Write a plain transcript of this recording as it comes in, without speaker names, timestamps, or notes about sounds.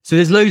So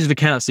there's loads of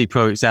accountancy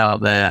products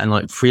out there, and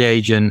like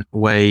FreeAgent,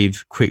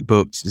 Wave,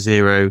 QuickBooks,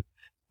 Xero.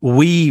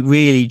 We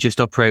really just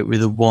operate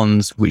with the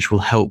ones which will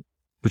help,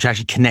 which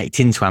actually connect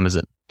into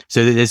Amazon.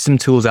 So there's some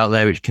tools out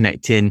there which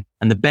connect in,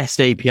 and the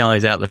best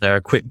APIs out there are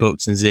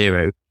QuickBooks and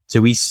Xero.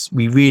 So we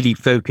really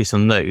focus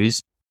on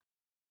those.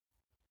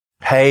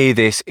 Hey,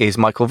 this is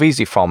Michael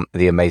Veazey from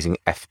the Amazing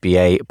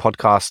FBA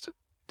podcast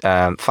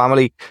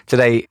family.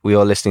 Today, we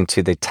are listening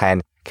to the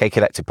 10K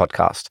Collective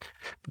podcast.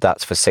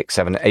 That's for 6,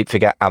 7,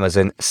 8-figure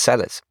Amazon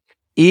sellers.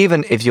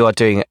 Even if you are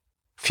doing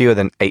fewer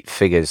than 8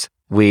 figures,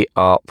 we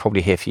are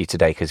probably here for you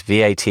today because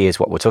VAT is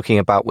what we're talking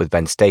about with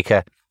Ben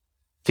Staker.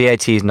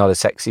 VAT is not a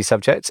sexy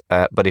subject,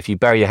 but if you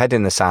bury your head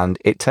in the sand,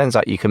 it turns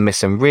out you can miss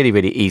some really,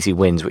 really easy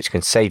wins, which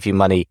can save you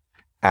money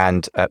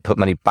and put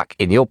money back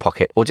in your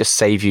pocket, or just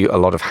save you a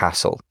lot of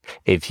hassle.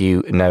 If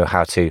you know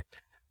how to,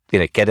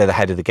 get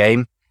ahead of the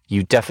game,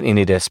 you definitely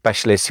need a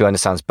specialist who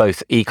understands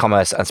both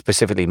e-commerce and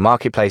specifically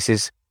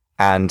marketplaces,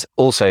 and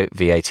also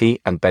VAT,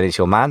 and Ben is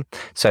your man.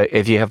 So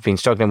if you have been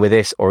struggling with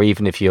this, or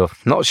even if you're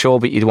not sure,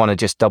 but you want to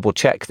just double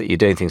check that you're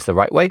doing things the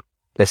right way,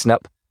 listen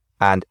up.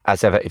 And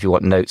as ever, if you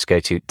want notes, go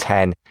to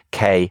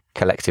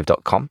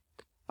 10kcollective.com.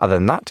 Other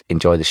than that,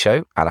 enjoy the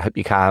show, and I hope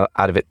you come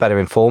out of it better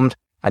informed,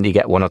 and you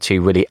get 1 or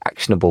 2 really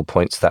actionable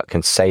points that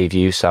can save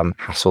you some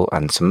hassle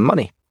and some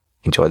money.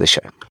 Enjoy the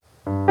show.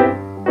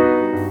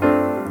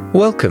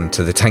 Welcome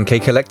to the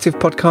 10K Collective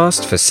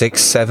podcast for 6,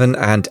 7,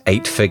 and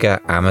 8-figure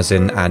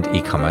Amazon and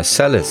e-commerce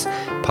sellers,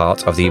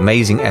 part of the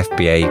Amazing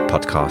FBA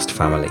podcast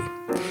family.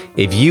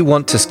 If you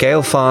want to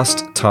scale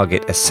fast,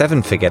 target a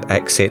 7-figure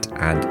exit,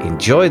 and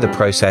enjoy the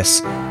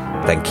process,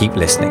 then keep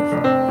listening.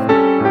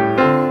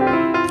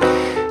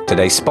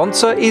 Today's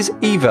sponsor is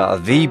Eva,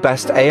 the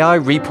best AI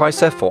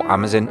repricer for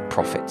Amazon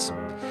profits.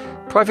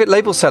 Private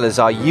label sellers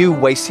are you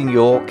wasting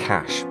your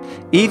cash.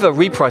 Eva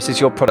reprices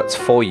your products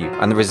for you,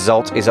 and the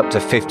result is up to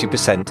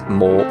 50%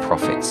 more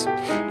profits.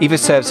 Eva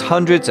serves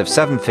hundreds of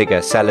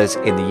 7-figure sellers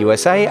in the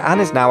USA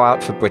and is now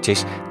out for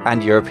British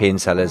and European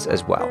sellers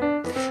as well.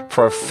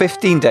 For a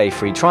 15-day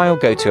free trial,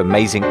 go to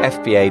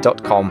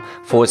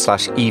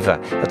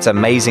amazingfba.com/EVA. That's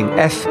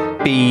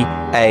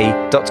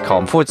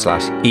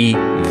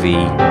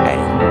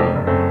amazingfba.com/EVA.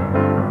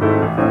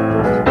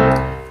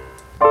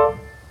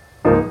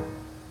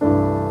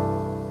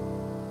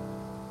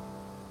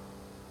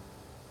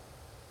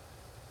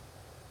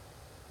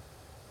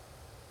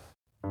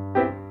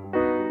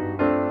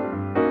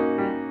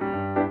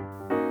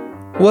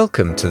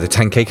 Welcome to the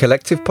 10K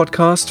Collective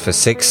podcast for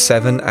 6,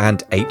 7,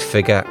 and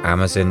 8-figure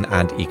Amazon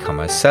and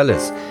e-commerce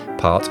sellers,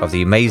 part of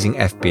the Amazing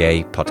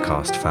FBA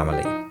podcast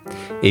family.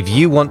 If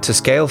you want to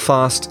scale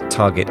fast,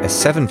 target a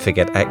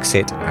 7-figure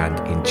exit, and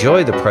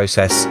enjoy the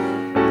process,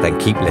 then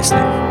keep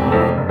listening.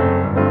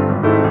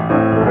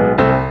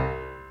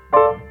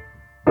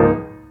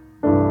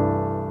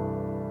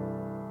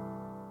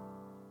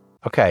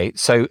 Okay,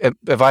 so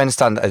if I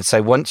understand that,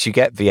 so once you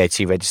get VAT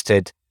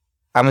registered,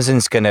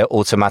 Amazon's going to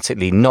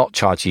automatically not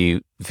charge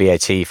you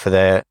VAT for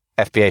their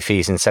FBA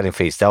fees and selling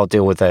fees. They'll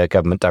deal with the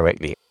government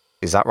directly.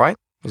 Is that right?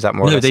 Is that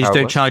more? No, they just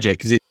don't charge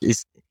it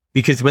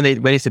because when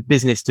it's a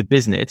business to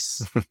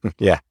business,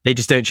 yeah, they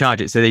just don't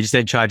charge it. So they just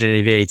don't charge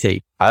any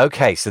VAT.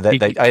 Okay, so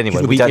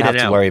anyway, we don't have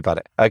to worry about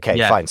it. Okay,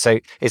 yeah. Fine. So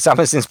it's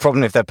Amazon's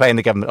problem if they're paying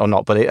the government or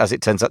not. But as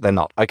it turns out, they're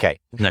not. Okay,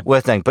 no.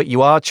 Worth knowing. But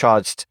you are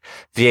charged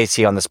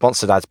VAT on the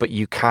sponsored ads, but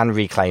you can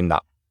reclaim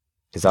that.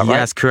 Is that right? Yeah,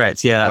 that's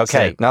correct. Yeah. That's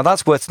okay. Now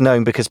that's worth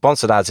knowing because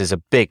sponsored ads is a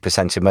big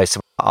percentage of most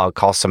of our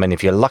costs. I mean,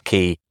 if you're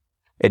lucky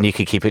and you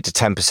can keep it to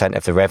 10%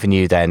 of the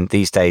revenue, then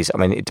these days, I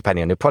mean,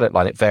 depending on your product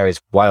line, it varies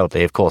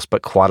wildly, of course,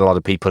 but quite a lot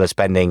of people are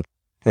spending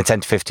 10 to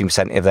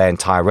 15% of their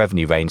entire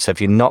revenue range. So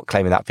if you're not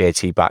claiming that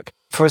VAT back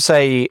for,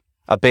 say,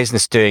 a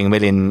business doing £1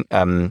 million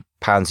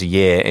pounds a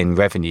year in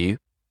revenue,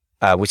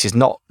 which is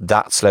not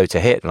that slow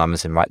to hit on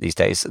Amazon right these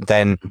days,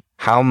 then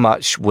how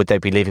much would they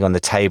be leaving on the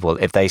table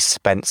if they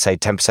spent, say,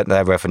 10% of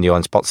their revenue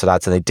on sponsored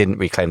ads and they didn't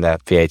reclaim their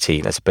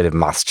VAT? That's a bit of a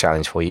maths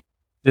challenge for you.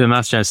 The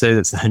maths challenge, so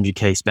that's the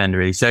 100K spend,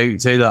 really. So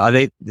look,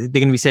 they're going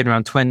to be saving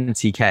around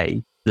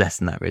 20K, less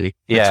than that, really.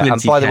 Yeah,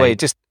 and by the way,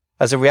 just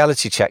as a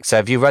reality check, so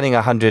if you're running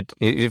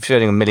if you're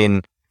running £1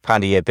 million a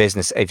year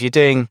business, if you're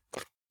doing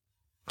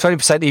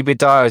 20%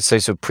 EBITDA, so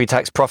sort of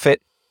pre-tax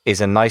profit, is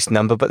a nice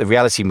number, but the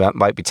reality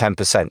might be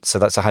 10%. So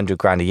that's 100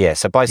 grand a year.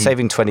 So by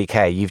saving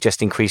 20K, you've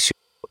just increased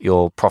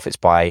your profits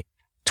by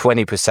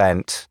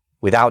 20%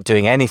 without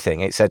doing anything,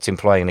 except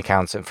employing an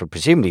accountant for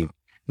presumably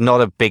not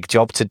a big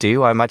job to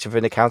do, I imagine, for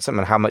an accountant.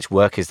 And how much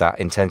work is that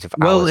in terms of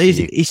hours? Well,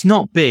 it's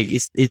not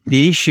big.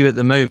 The issue at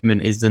the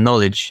moment is the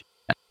knowledge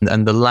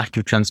and the lack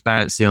of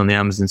transparency on the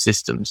Amazon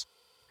systems.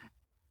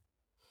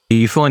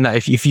 You find that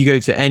if you go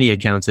to any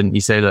accountant,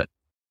 you say that,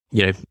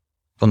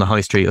 on the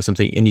high street or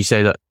something, and you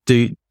say that,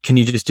 can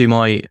you just do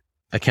my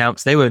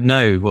accounts? They won't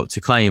know what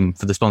to claim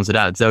for the sponsored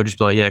ads. They'll just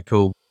be like, yeah,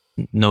 cool,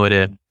 no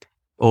idea.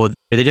 Or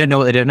they don't know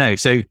what they don't know.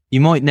 So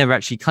you might never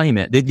actually claim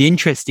it. The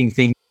interesting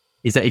thing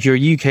is that if you're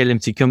a UK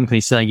limited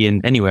company selling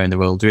in anywhere in the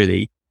world,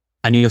 really,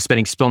 and you're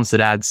spending sponsored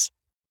ads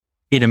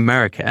in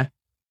America,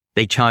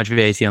 they charge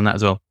VAT on that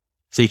as well.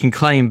 So you can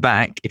claim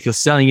back, if you're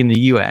selling in the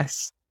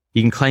US,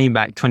 you can claim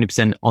back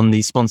 20% on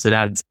the sponsored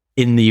ads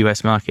in the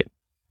US market.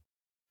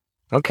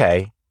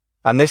 Okay.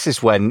 And this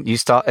is when you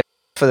start,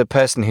 for the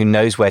person who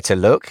knows where to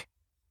look,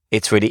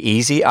 it's really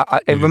easy.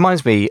 It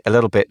reminds me a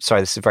little bit,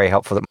 sorry, this is very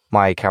helpful that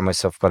my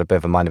cameras have got a bit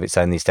of a mind of its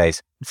own these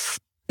days.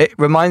 It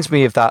reminds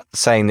me of that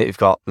saying that you've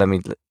got,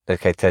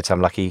 third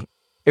time lucky.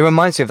 It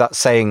reminds me of that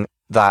saying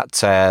that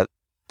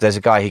there's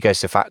a guy who goes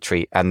to a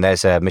factory and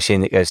there's a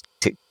machine that goes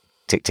tick,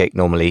 tick, tick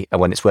normally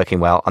and when it's working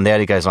well, and the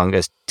only goes along and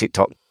goes tick,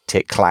 tock,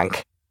 tick,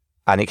 clank,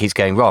 and it keeps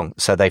going wrong.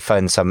 So they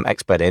phone some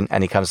expert in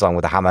and he comes along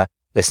with a hammer,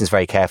 listens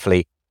very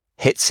carefully,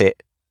 hits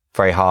it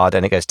very hard,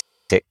 and it goes tick,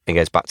 tick, and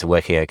goes back to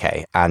working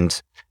okay.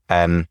 And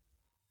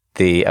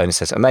the owner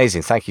says,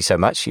 amazing, thank you so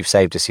much. You've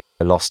saved us,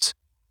 you've lost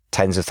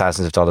tens of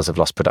thousands of dollars of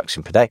lost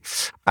production per day.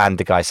 And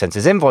the guy sends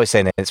his invoice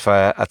in and it's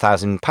for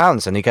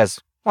 £1,000. And he goes,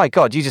 my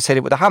God, you just hit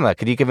it with a hammer.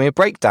 Could you give me a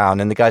breakdown?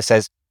 And the guy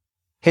says,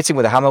 hitting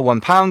with a hammer,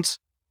 £1,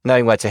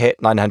 knowing where to hit,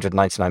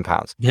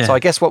 £999. Yeah. So I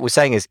guess what we're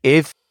saying is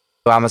if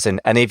Amazon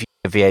and if you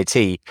have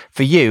VAT,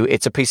 for you,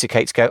 it's a piece of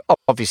cake to go, oh,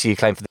 obviously you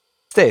claim for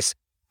this,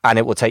 and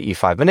it will take you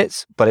 5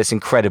 minutes, but it's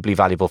incredibly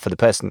valuable for the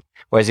person.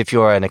 Whereas if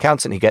you're an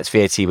accountant who gets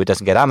VAT but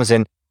doesn't get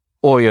Amazon,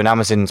 or you're an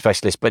Amazon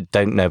specialist but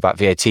don't know about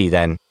VAT,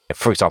 then,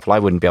 for example, I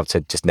wouldn't be able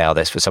to just nail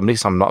this for somebody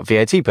because I'm not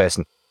a VAT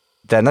person.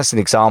 Then that's an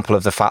example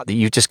of the fact that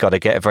you've just got to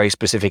get a very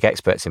specific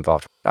experts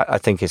involved. I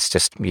think it's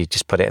just, you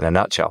just put it in a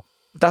nutshell.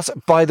 That's,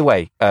 by the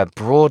way, a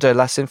broader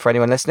lesson for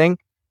anyone listening.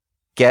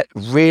 Get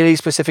really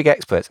specific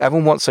experts.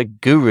 Everyone wants a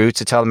guru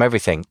to tell them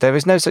everything. There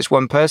is no such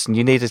one person.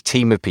 You need a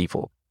team of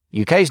people.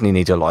 You occasionally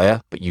need a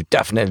lawyer, but you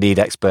definitely need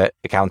expert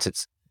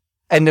accountants.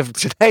 End of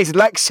today's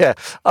lecture.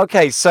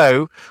 Okay,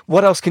 so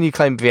what else can you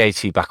claim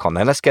VAT back on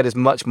then? Let's get as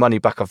much money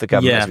back off the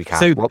government as we can.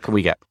 So what can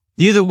we get?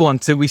 The other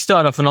one, so we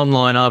started off an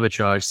online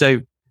arbitrage.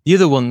 So the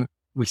other one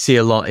we see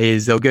a lot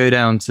is they'll go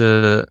down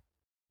to,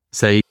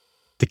 say,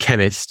 the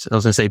chemist. I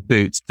was going to say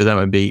Boots, but that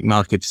would be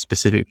market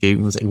specifically,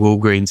 we'll say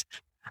Walgreens.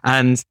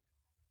 And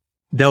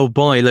they'll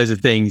buy loads of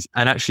things,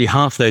 and actually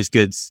half those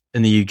goods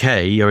in the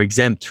UK are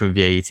exempt from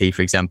VAT,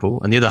 for example,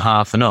 and the other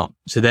half are not.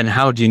 So then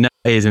how do you know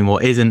what is and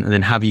what isn't? And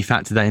then have you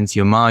factored that into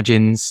your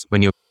margins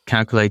when you're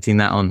calculating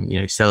that on,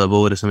 sell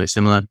aboard or something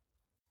similar?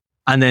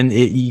 And then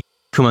you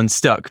come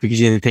unstuck because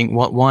you think,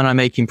 why am I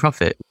making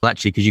profit? Well,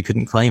 actually, because you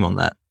couldn't claim on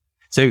that.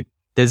 So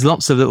there's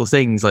lots of little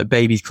things like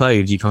baby's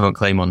clothes you can't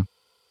claim on.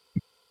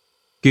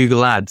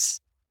 Google Ads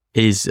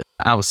is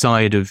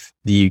outside of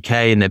the UK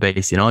and they're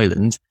based in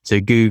Ireland. So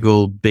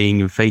Google,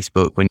 Bing, and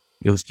Facebook, when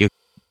you're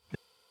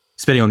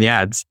spending on the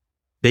ads,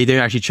 they don't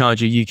actually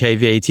charge you UK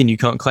VAT and you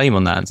can't claim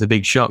on that. It's a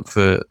big shock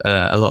for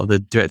a lot of the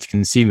direct to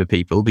consumer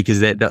people because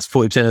that's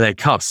 40% of their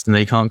cost and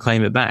they can't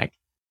claim it back.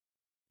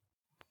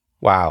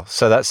 Wow.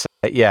 So that's,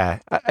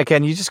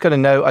 again, you just got to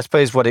know, I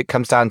suppose what it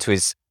comes down to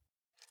is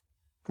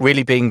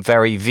really being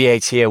very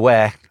VAT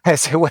aware.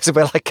 So it's a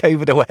bit like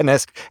COVID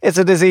awareness. It's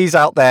a disease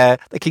out there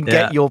that can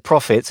get your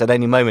profits at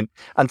any moment.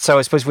 And so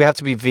I suppose we have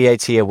to be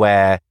VAT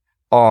aware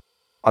on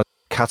a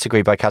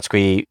category by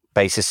category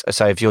basis.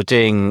 So if you're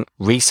doing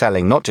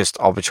reselling, not just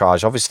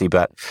arbitrage, obviously,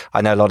 but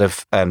I know a lot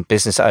of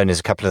business owners,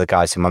 a couple of the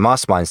guys in my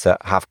masterminds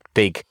that have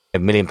big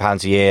 £1 million a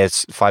year,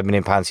 £5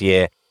 million a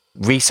year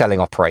reselling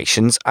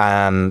operations.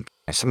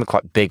 Some are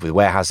quite big with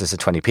warehouses of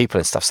 20 people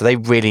and stuff. So they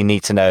really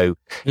need to know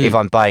if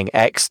I'm buying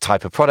X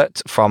type of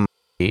product from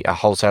a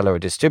wholesaler or a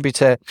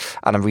distributor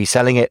and I'm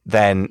reselling it,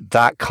 then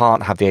that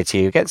can't have VAT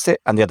against it.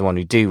 And the other one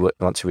who do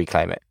want to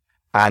reclaim it.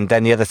 And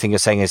then the other thing you're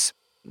saying is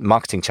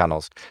marketing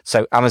channels.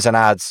 So Amazon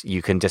ads,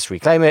 you can just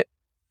reclaim it.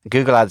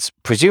 Google ads,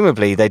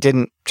 presumably they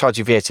didn't charge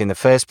you VAT in the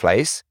first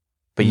place,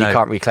 but you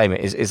can't reclaim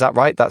it. Is that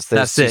right? That's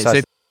it.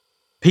 So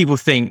people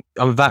think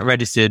I'm VAT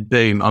registered,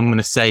 boom, I'm going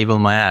to save all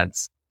my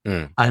ads.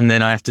 And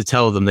then I have to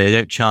tell them they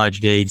don't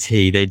charge VAT,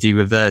 they do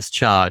reverse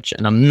charge.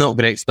 And I'm not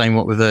going to explain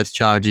what reverse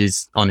charge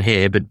is on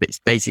here, but it's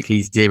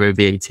basically zero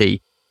VAT.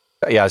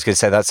 Yeah, I was going to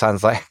say that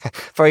sounds like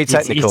very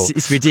technical.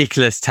 It's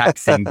ridiculous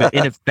taxing, but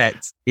in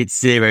effect, it's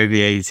zero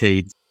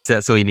VAT. So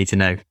that's all you need to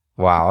know.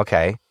 Wow.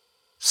 Okay.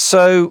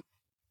 So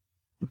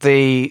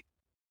where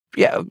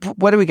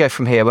do we go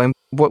from here?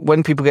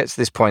 When people get to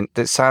this point,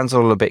 that sounds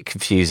all a bit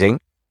confusing.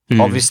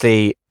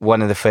 Obviously,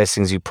 one of the first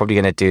things you're probably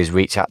going to do is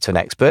reach out to an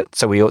expert.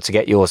 So we ought to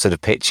get your sort of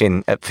pitch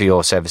in for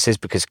your services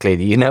because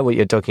clearly you know what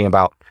you're talking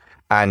about.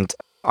 And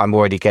I'm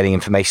already getting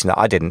information that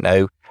I didn't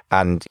know.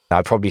 And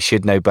I probably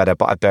should know better,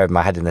 but I buried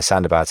my head in the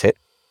sand about it.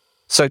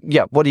 So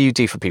what do you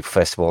do for people,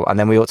 first of all? And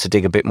then we ought to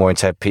dig a bit more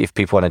into if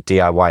people want to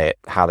DIY it,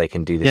 how they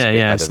can do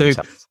this. So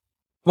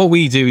what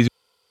we do is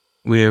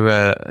we're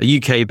a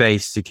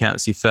UK-based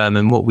accountancy firm.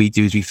 And what we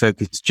do is we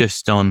focus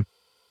just on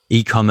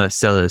e-commerce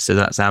sellers. So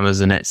that's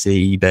Amazon,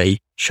 Etsy, eBay,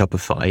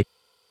 Shopify.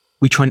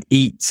 We try and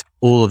eat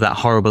all of that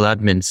horrible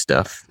admin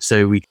stuff.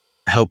 So we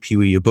help you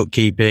with your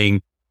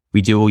bookkeeping.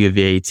 We do all your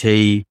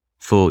VAT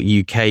for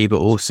UK, but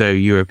also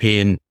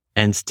European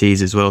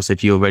entities as well. So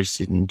if you're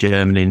registered in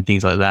Germany and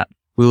things like that,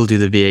 we'll do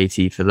the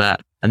VAT for that.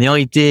 And the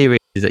idea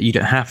is that you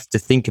don't have to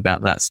think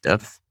about that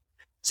stuff.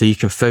 So you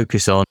can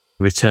focus on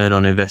return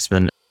on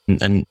investment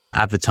and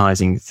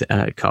advertising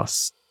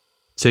costs.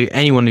 So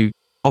anyone who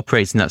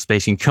operates in that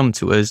space can come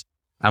to us,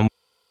 and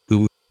we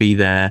will be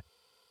there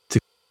to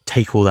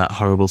take all that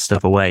horrible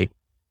stuff away.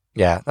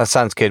 Yeah, that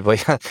sounds good. Well,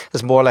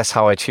 that's more or less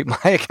how I treat my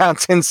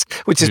accountants,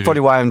 which is probably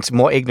why I'm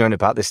more ignorant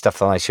about this stuff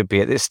than I should be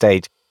at this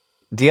stage.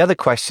 The other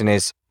question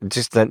is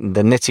just the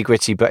nitty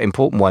gritty but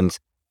important ones.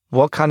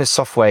 What kind of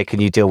software can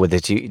you deal with?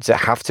 Does it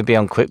have to be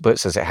on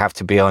QuickBooks? Does it have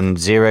to be on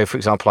Xero, for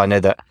example? I know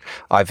that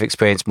I've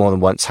experienced more than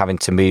once having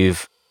to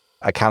move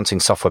accounting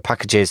software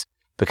packages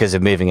because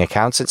of moving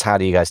accountants. How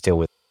do you guys deal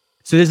with it?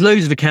 So there's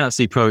loads of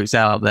accountancy products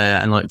out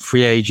there, and like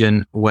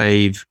FreeAgent,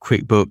 Wave,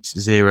 QuickBooks,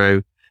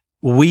 Xero.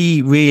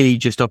 We really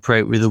just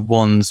operate with the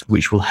ones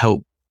which will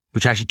help,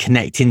 which actually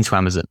connect into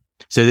Amazon.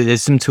 So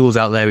there's some tools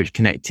out there which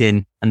connect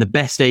in, and the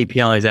best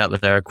APIs out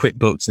there are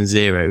QuickBooks and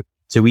Xero.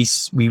 So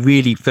we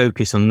really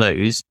focus on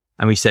those,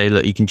 and we say,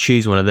 look, you can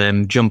choose one of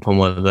them, jump on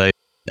one of those,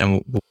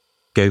 and we'll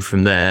go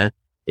from there.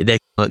 They're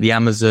like the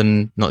kind of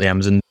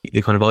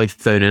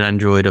iPhone and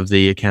Android of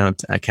the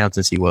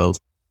accountancy world.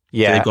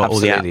 Yeah, so they've got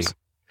absolutely. all the apps.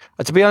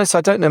 To be honest,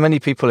 I don't know many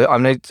people. I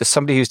know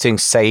somebody who's doing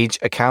Sage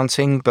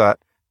accounting, but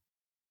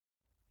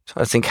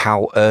I think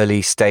how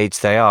early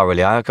stage they are,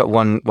 really. I've got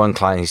one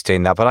client who's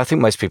doing that, but I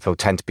think most people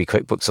tend to be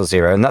QuickBooks or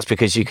Xero, and that's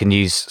because you can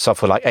use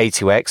software like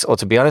A2X, or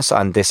to be honest,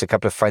 and a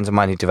couple of friends of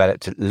mine who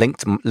developed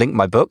Link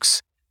My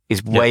Books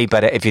is way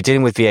better if you're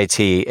dealing with VAT,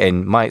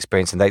 in my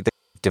experience, and they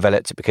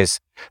developed it because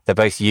they're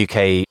both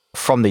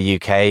from the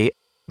UK.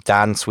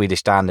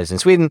 Swedish Dan lives in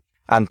Sweden,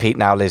 and Pete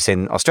now lives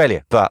in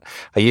Australia. But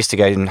I used to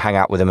go and hang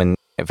out with them in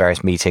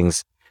various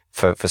meetings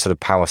for sort of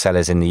power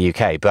sellers in the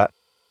UK. But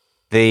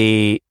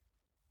do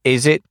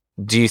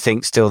you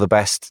think still the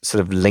best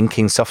sort of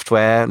linking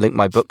software, Link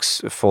My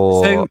Books,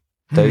 for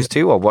those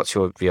two, or what's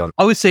your view on?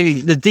 I would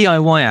say the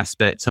DIY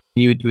aspect,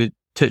 you were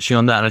touching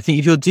on that. I think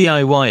if you're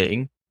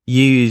DIYing,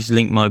 use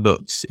Link My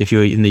Books if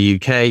you're in the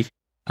UK,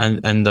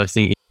 and I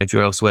think if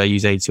you're elsewhere,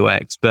 use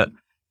A2X. But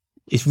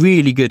it's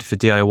really good for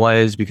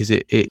DIYers because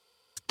it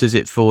does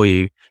it for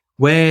you.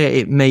 Where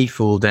it may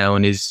fall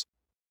down is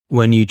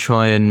when you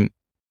try and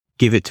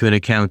give it to an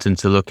accountant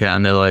to look at,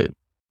 and they're like,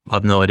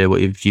 I've no idea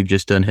what you've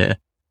just done here.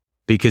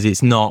 Because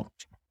it's not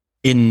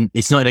in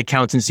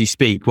accountancy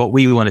speak. What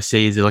we want to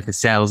see is like a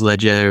sales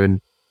ledger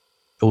and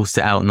all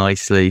set out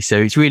nicely. So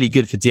it's really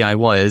good for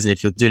DIYers. And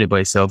if you're doing it by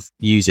yourself,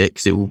 use it,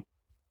 because it will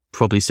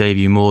probably save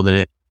you more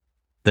than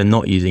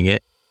not using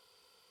it.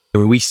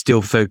 We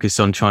still focus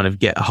on trying to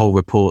get whole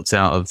reports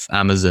out of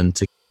Amazon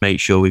to make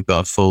sure we've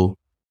got a full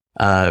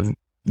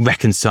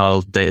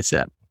reconciled data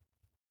set.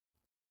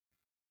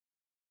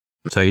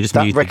 So you just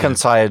that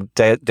reconciled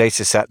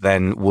data set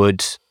then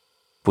would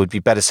be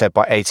better served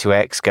by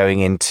A2X going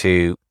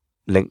into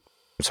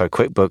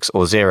QuickBooks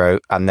or Xero,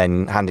 and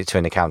then hand it to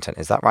an accountant.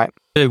 Is that right?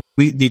 We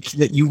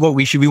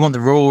want the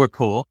raw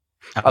report.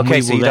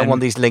 Okay, so you don't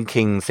want these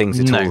linking things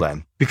at all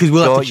then? Because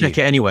we'll have to check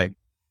it anyway.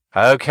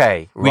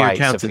 Okay, We're right.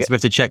 accountants, we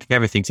have to check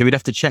everything. So we'd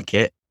have to check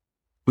it,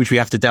 which we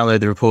have to download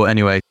the report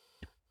anyway.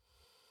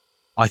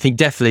 I think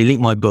definitely Link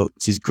My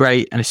Books is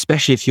great, and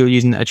especially if you're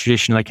using a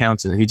traditional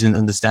accountant who doesn't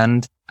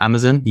understand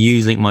Amazon,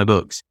 use Link My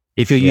Books.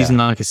 If you're using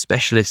like a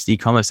specialist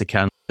e-commerce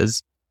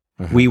accountant,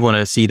 we want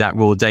to see that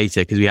raw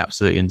data because we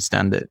absolutely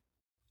understand it.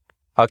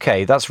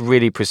 Okay, that's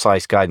really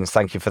precise guidance.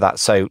 Thank you for that.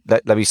 So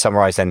let me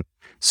summarize then.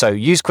 So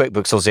use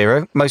QuickBooks or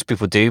Xero. Most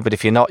people do, but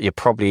if you're not, you're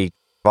probably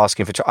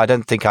asking for. I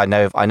don't think I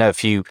know a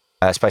few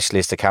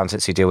specialist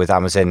accountants who deal with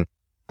Amazon,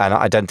 and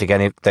I don't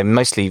think they're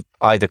mostly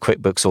either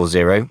QuickBooks or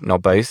Xero,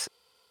 not both,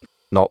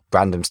 not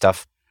random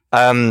stuff.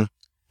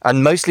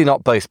 And mostly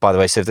not both, by the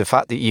way. So the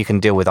fact that you can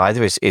deal with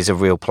either is a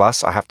real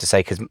plus, I have to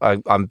say, because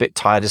I'm a bit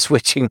tired of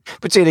switching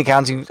between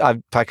accounting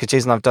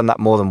packages, and I've done that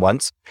more than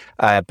once.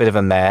 A bit of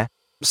a mare.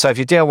 So if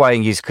you're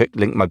DIYing, use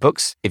Link My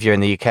Books. If you're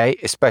in the UK,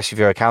 especially if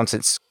your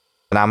accountant's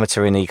an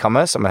amateur in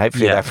e-commerce,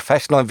 hopefully they're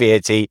professional in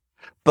VAT,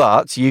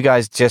 but you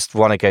guys just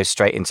want to go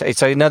straight into it.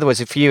 So in other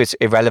words, for you, it's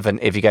irrelevant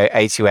if you go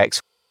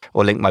A2X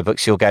or Link My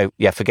Books. You'll go,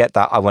 forget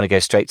that. I want to go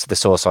straight to the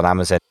source on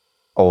Amazon,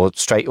 or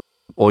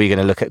you're going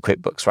to look at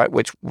QuickBooks,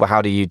 right?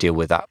 How do you deal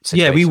with that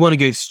situation? Yeah, we want to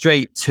go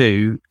straight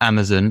to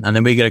Amazon, and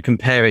then we're going to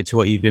compare it to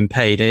what you've been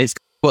paid. And it's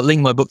what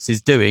Link My Books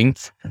is doing.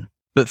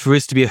 But for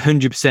us to be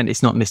 100%,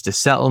 it's not Mr.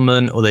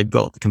 Settlement or they've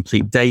got the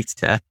complete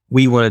data.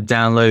 We want to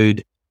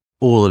download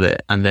all of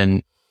it and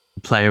then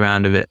play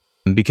around with it.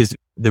 Because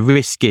the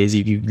risk is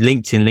if you've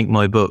linked in Link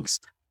My Books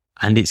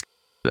and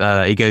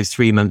it goes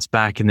 3 months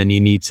back, and then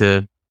you need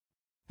to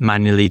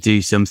manually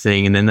do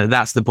something, and then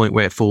that's the point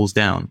where it falls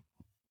down.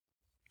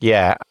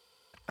 Yeah.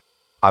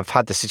 I've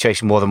had the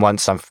situation more than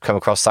once. I've come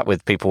across that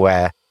with people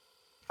where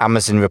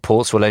Amazon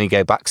reports will only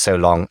go back so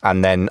long,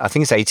 and then I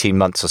think it's 18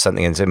 months or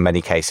something in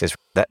many cases.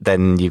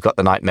 Then you've got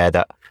the nightmare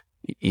that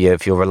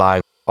if you're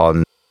relying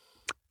on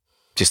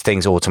just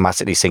things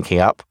automatically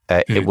syncing up,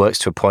 it works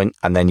to a point,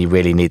 and then you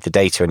really need the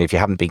data. And if you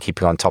haven't been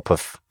keeping on top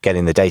of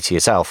getting the data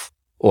yourself,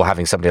 or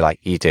having somebody like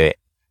you do it,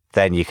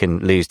 then you can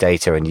lose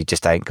data and you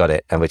just ain't got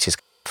it, and which is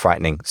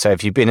frightening. So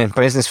if you've been in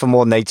business for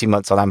more than 18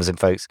 months on Amazon,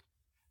 folks,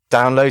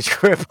 download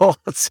your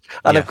reports.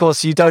 And of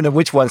course, you don't know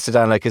which ones to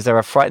download because there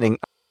are frightening.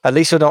 At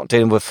least you're not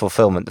dealing with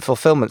fulfillment. The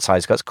fulfillment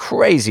side's got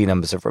crazy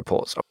numbers of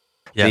reports.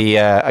 Yeah. The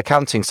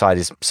accounting side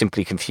is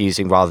simply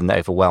confusing rather than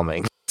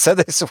overwhelming. So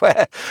this is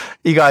where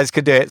you guys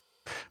could do it.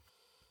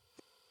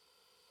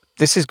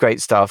 This is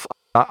great stuff.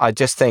 I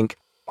just think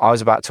I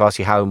was about to ask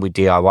you how we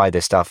DIY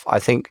this stuff. I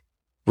think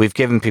we've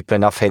given people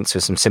enough hints for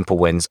some simple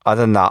wins.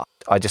 Other than that,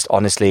 I just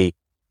honestly,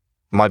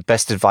 my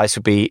best advice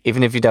would be,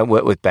 even if you don't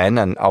work with Ben,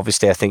 and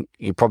obviously I think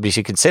you probably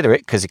should consider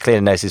it because he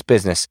clearly knows his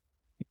business,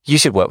 you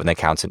should work with an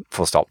accountant,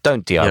 full stop.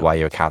 Don't DIY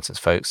your accountants,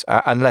 folks,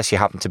 unless you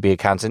happen to be an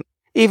accountant.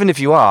 Even if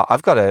you are,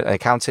 I've got an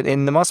accountant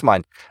in the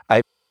mastermind,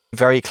 a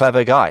very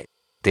clever guy,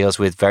 deals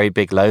with very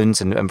big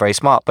loans and very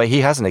smart, but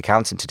he has an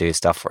accountant to do his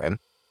stuff for him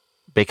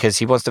because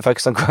he wants to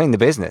focus on growing the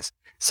business.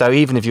 So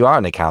even if you are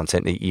an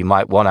accountant, you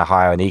might want to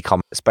hire an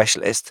e-commerce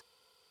specialist.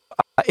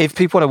 If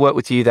people want to work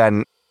with you,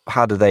 then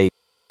how do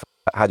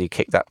you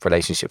kick that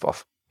relationship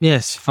off?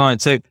 Yes, fine.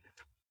 So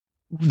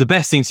the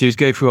best thing to do is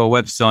go through our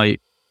website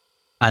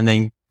and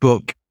then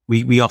book.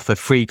 We offer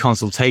free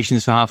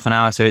consultations for half an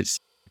hour. So it's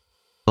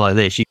like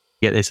this. You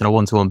get this on a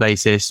one-to-one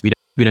basis. We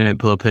don't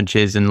pull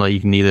punches, and like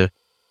you can either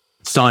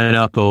sign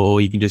up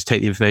or you can just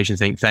take the information and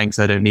think, thanks,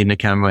 I don't need an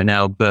account right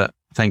now, but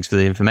thanks for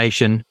the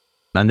information.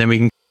 And then we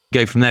can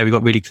go from there. We've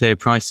got really clear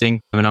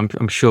pricing. I mean,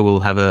 I'm sure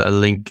we'll have a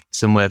link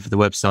somewhere for the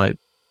website.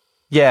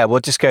 Yeah, we'll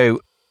just go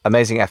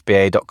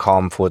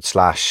amazingfba.com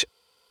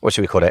 / what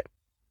should we call it?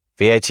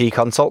 VAT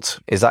consult?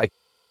 Is that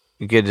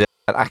a good, an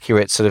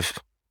accurate sort of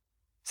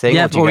thing?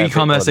 Yeah, or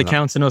e-commerce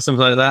accountant or something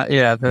like that.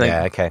 Yeah.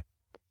 Yeah,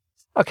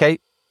 okay.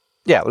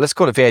 Yeah, well, let's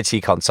call it VAT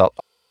consult.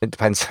 It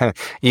depends.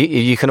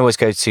 You can always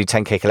go to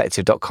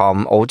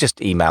 10kcollective.com or just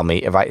email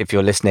me, right? If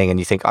you're listening and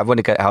you think, I want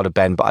to get hold of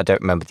Ben, but I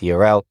don't remember the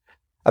URL,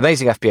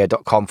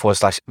 amazingfba.com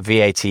 /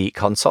 VAT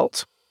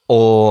consult.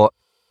 Or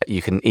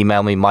you can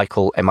email me,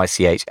 Michael,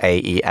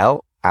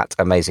 Michael, at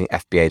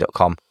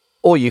amazingfba.com.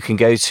 Or you can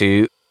go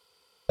to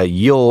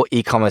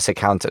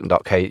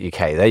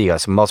yourecommerceaccountant.co.uk. There you go.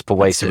 Some multiple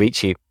ways to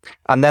reach you.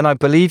 And then I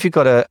believe you've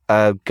got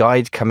a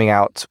guide coming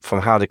out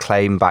from how to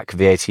claim back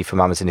VAT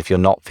from Amazon if you're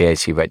not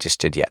VAT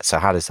registered yet. So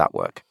how does that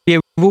work? Yeah,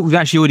 we've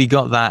actually already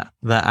got that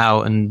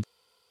out, and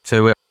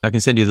so I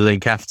can send you the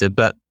link after.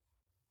 But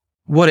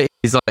what it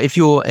is, like, if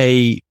you're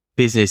a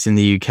business in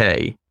the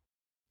UK,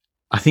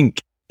 I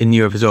think in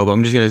Europe as well, but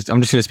I'm just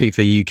gonna speak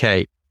for the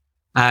UK,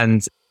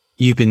 and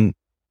you've been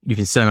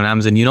selling on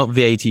Amazon, you're not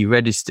VAT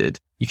registered,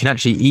 you can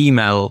actually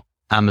email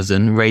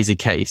Amazon, raise a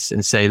case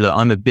and say, look,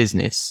 I'm a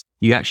business.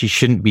 You actually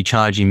shouldn't be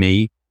charging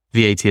me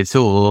VAT at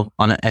all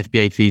on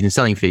FBA fees and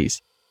selling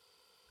fees.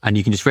 And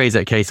you can just raise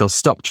that case. I'll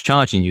stop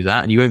charging you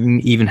that. And you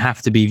won't even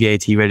have to be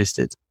VAT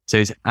registered. So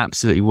it's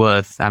absolutely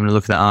worth having a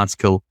look at that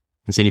article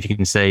and seeing if you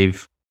can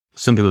save.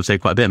 Some people have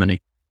saved quite a bit of money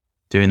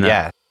doing that.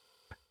 Yeah.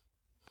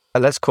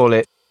 Let's call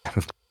it...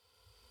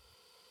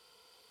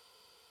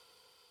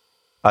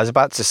 I was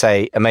about to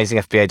say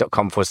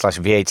amazingfba.com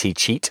 / VAT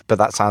cheat, but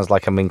that sounds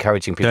like I'm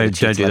encouraging people to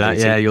cheat. Don't do that.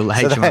 Yeah, you'll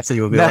HMRC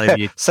will be all over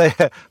you. So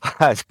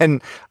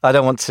then I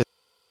don't want to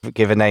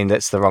give a name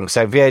that's the wrong.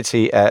 So VAT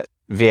sheet.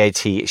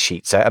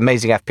 So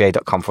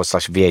amazingfba.com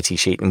 / VAT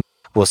sheet, and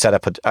we'll set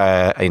up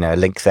a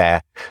link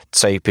there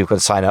so people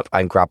can sign up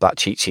and grab that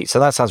cheat sheet. So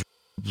that sounds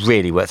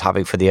really worth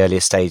having for the earlier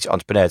stage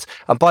entrepreneurs.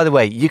 And by the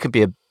way, you could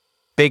be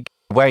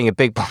wearing a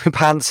big boy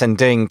pants and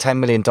doing $10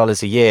 million a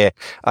year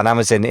on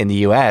Amazon in the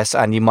US,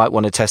 and you might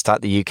want to test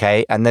out the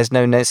UK, and there's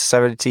no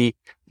necessity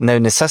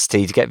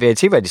to get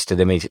VAT registered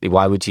immediately.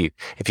 Why would you?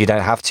 If you don't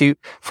have to,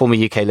 form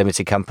a UK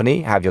limited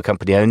company, have your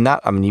company own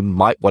that. I mean, you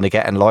might want to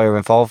get a lawyer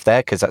involved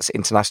there because that's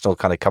international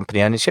kind of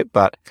company ownership,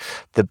 but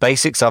the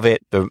basics of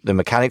it, the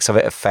mechanics of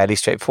it are fairly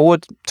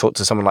straightforward. Talk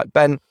to someone like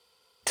Ben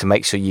to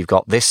make sure you've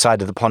got this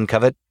side of the pond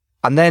covered,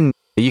 and then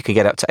you can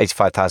get up to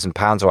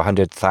 £85,000 or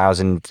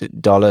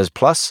 $100,000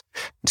 plus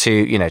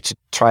to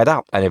try it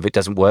out. And if it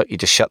doesn't work, you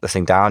just shut the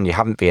thing down. You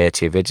haven't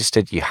VAT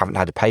registered. You haven't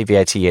had to pay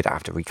VAT. You don't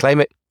have to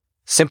reclaim it.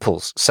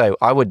 Simples. So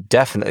I would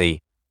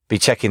definitely be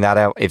checking that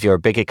out if you're a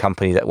bigger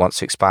company that wants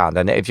to expand.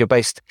 And if you're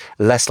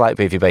less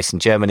likely if you're based in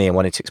Germany and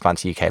wanting to expand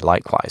to UK,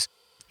 likewise.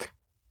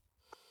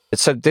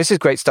 So this is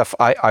great stuff.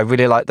 I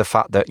really like the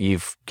fact that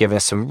you've given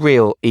us some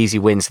real easy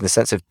wins in the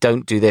sense of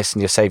don't do this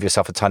and you'll save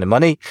yourself a ton of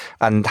money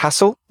and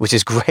hassle, which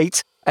is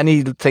great.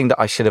 Anything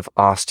that I should have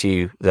asked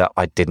you that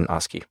I didn't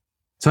ask you?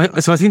 So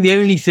I think the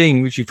only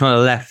thing which you've kind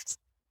of left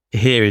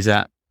here is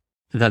that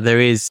there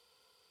is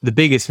the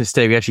biggest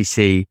mistake we actually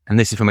see, and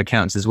this is from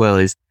accountants as well,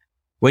 is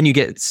when you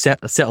get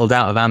settled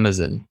out of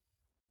Amazon,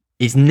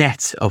 is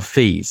net of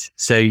fees.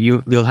 So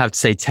you'll have to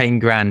say 10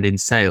 grand in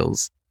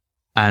sales,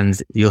 and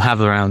you'll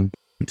have around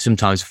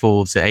sometimes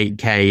 4 to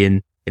 8K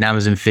in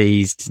Amazon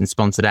fees and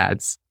sponsored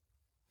ads.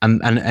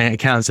 And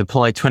accountants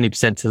apply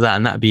 20% to that,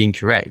 and that'd be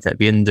incorrect. That'd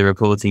be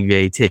under-reporting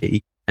VAT.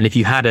 And if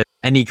you had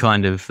any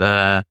kind of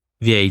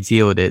VAT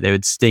audit, they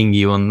would sting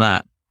you on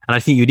that. And I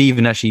think you'd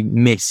even actually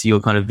miss your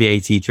kind of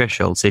VAT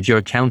threshold. So if your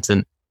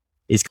accountant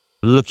is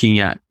looking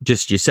at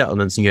just your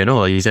settlements and going,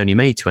 oh, he's only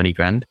made 20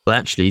 grand. Well,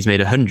 actually, he's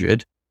made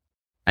 100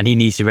 and he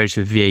needs to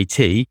register for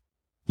VAT.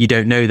 you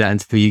don't know that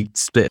until you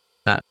split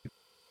that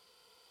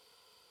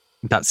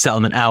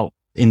settlement out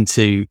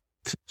into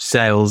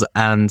sales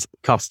and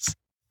costs.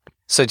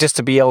 So just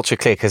to be ultra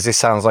clear, because this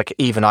sounds like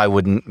even I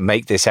wouldn't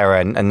make this error,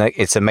 and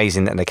it's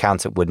amazing that an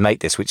accountant would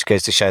make this, which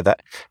goes to show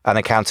that an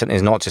accountant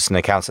is not just an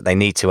accountant. They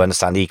need to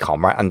understand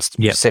e-com, right? And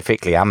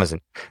specifically Amazon.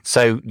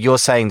 So you're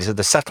saying that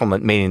the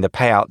settlement, meaning the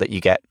payout that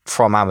you get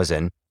from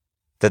Amazon,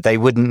 that they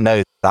wouldn't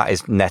know that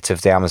is net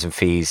of the Amazon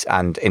fees.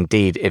 And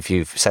indeed, if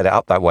you've set it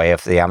up that way,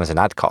 of the Amazon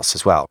ad costs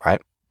as well,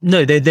 right?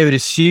 No, they would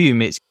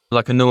assume it's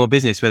like a normal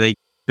business where they,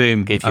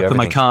 boom, I put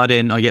my card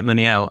in, I get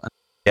money out.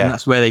 And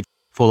that's where they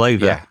fall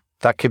over. Yeah.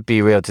 That could be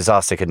a real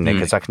disaster, couldn't it?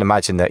 Because I can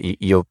imagine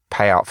that your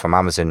payout from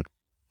Amazon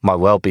might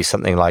well be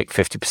something like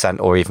 50%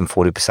 or even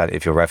 40%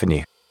 of your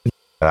revenue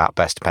at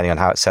best, depending on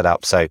how it's set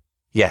up. So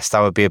yes, that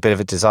would be a bit of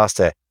a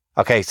disaster.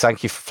 Okay,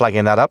 thank you for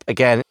flagging that up.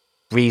 Again,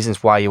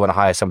 reasons why you want to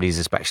hire somebody who's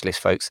a specialist,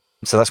 folks.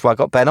 So that's why I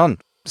got Ben on.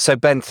 So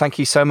Ben, thank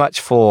you so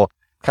much for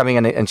coming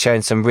in and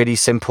sharing some really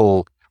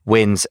simple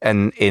wins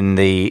and in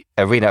the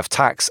arena of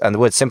tax. And the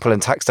word simple and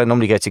tax don't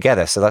normally go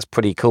together. So that's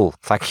pretty cool.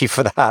 Thank you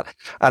for that.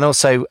 And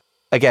also,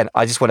 again,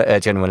 I just want to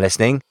urge anyone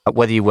listening,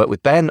 whether you work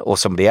with Ben or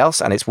somebody else,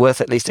 and it's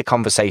worth at least a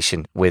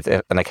conversation with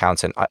an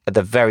accountant. At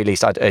the very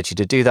least, I'd urge you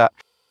to do that.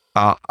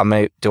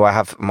 Do I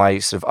have my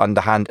sort of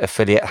underhand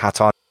affiliate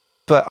hat on?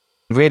 But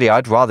really,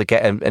 I'd rather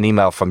get an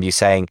email from you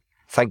saying,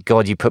 thank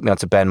God you put me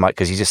onto Ben, Mike,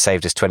 because you just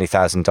saved us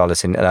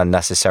 $20,000 in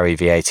unnecessary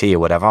VAT or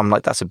whatever. I'm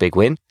like, that's a big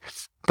win.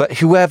 But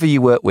whoever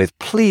you work with,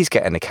 please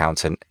get an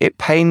accountant. It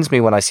pains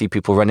me when I see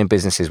people running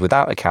businesses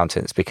without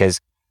accountants, because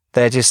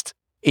they're just,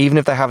 even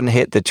if they haven't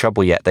hit the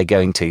trouble yet, they're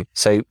going to.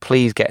 So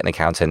please get an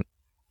accountant,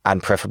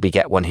 and preferably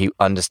get one who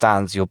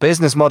understands your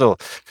business model.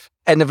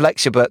 End of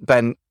lecture, but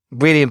Ben,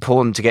 really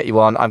important to get you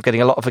on. I'm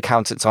getting a lot of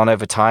accountants on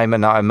over time,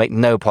 and I make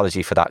no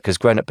apology for that, because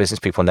grown-up business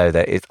people know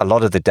that a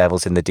lot of the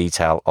devil's in the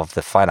detail of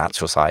the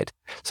financial side.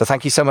 So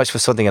thank you so much for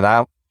sorting it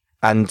out.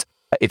 And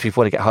if you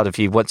want to get hold of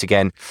you, once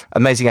again,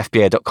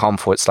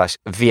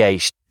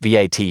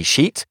 amazingfba.com/VAT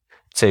sheet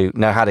to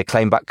know how to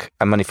claim back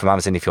money from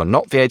Amazon if you're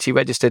not VAT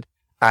registered.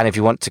 And if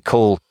you want to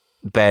call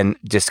Ben,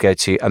 just go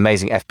to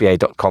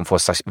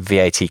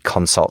amazingfba.com/VAT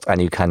consult,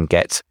 and you can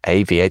get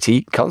a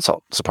VAT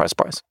consult. Surprise,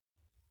 surprise.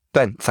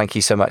 Ben, thank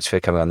you so much for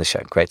coming on the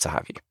show. Great to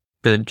have you.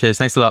 Brilliant. Cheers.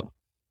 Thanks a lot.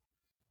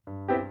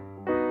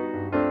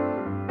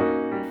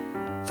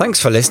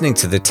 Thanks for listening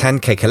to the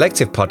 10K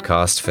Collective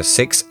podcast for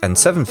 6- and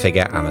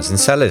 7-figure Amazon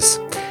sellers.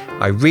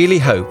 I really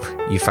hope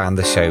you found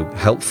the show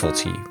helpful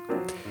to you.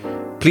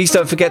 Please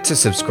don't forget to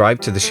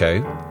subscribe to the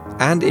show.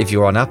 And if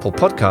you're on Apple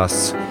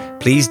Podcasts,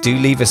 please do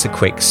leave us a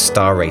quick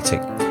star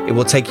rating. It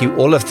will take you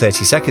all of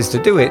 30 seconds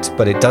to do it,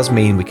 but it does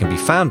mean we can be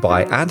found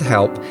by and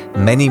help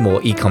many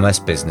more e-commerce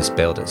business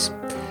builders.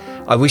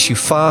 I wish you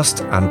fast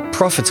and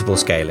profitable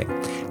scaling,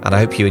 and I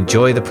hope you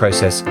enjoy the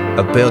process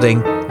of building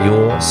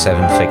your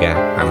 7-figure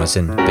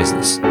Amazon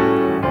business.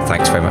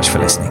 Thanks very much for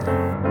listening.